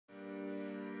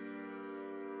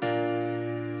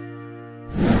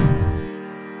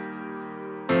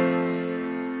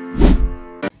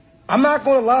I'm not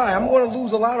going to lie. I'm going to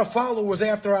lose a lot of followers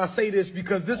after I say this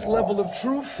because this level of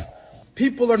truth,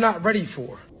 people are not ready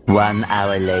for. 1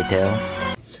 hour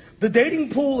later. The dating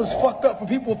pool is fucked up for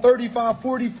people 35,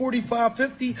 40, 45,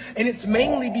 50, and it's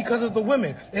mainly because of the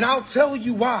women. And I'll tell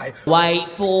you why. Wait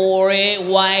for it,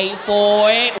 wait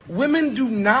for it. Women do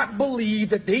not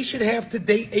believe that they should have to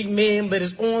date a man that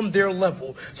is on their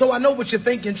level. So I know what you're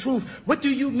thinking, Truth. What do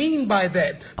you mean by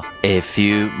that? A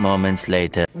few moments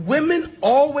later. Women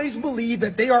always believe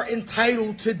that they are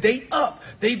entitled to date up.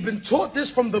 They've been taught this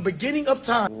from the beginning of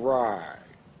time. Right.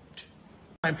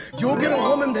 You'll get a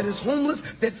woman that is homeless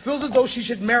that feels as though she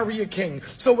should marry a king.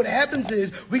 So what happens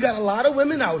is we got a lot of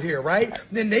women out here, right?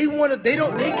 Then they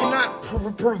cannot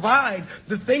provide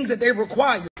the things that they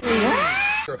require.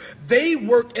 They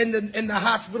work in the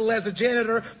hospital as a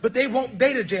janitor, but they won't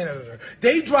date a janitor.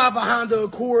 They drive a Honda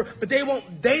Accord, but they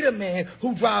won't date a man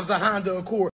who drives a Honda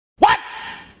Accord. What?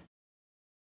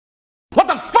 What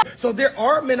the fuck? So there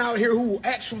are men out here who will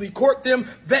actually court them,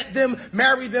 vet them,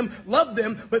 marry them, love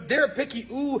them, but they're picky.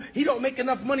 Ooh, he don't make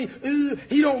enough money. Ooh,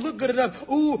 he don't look good enough.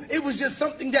 Ooh, it was just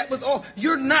something that was all.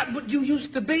 You're not what you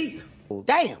used to be.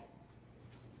 Damn.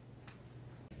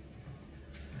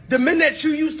 The men that you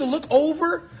used to look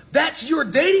over, that's your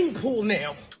dating pool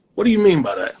now. What do you mean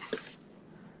by that?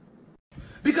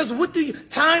 Because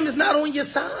time is not on your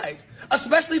side.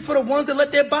 Especially for the ones that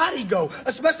let their body go.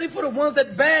 Especially for the ones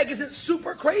that bag isn't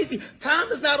super crazy. Time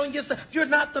is not on your side. You're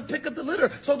not the pick of the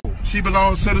litter. So She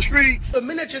belongs to the streets. the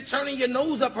men that you're turning your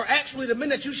nose up are actually the men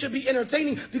that you should be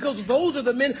entertaining because those are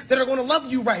the men that are going to love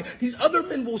you right. These other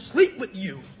men will sleep with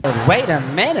you. Wait a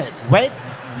minute. Wait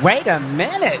a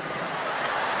minute.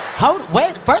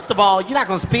 Wait, first of all, you're not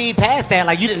going to speed past that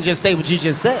like you didn't just say what you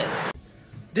just said.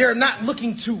 They're not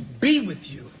looking to be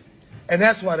with you. And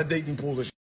that's why the dating pool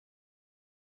is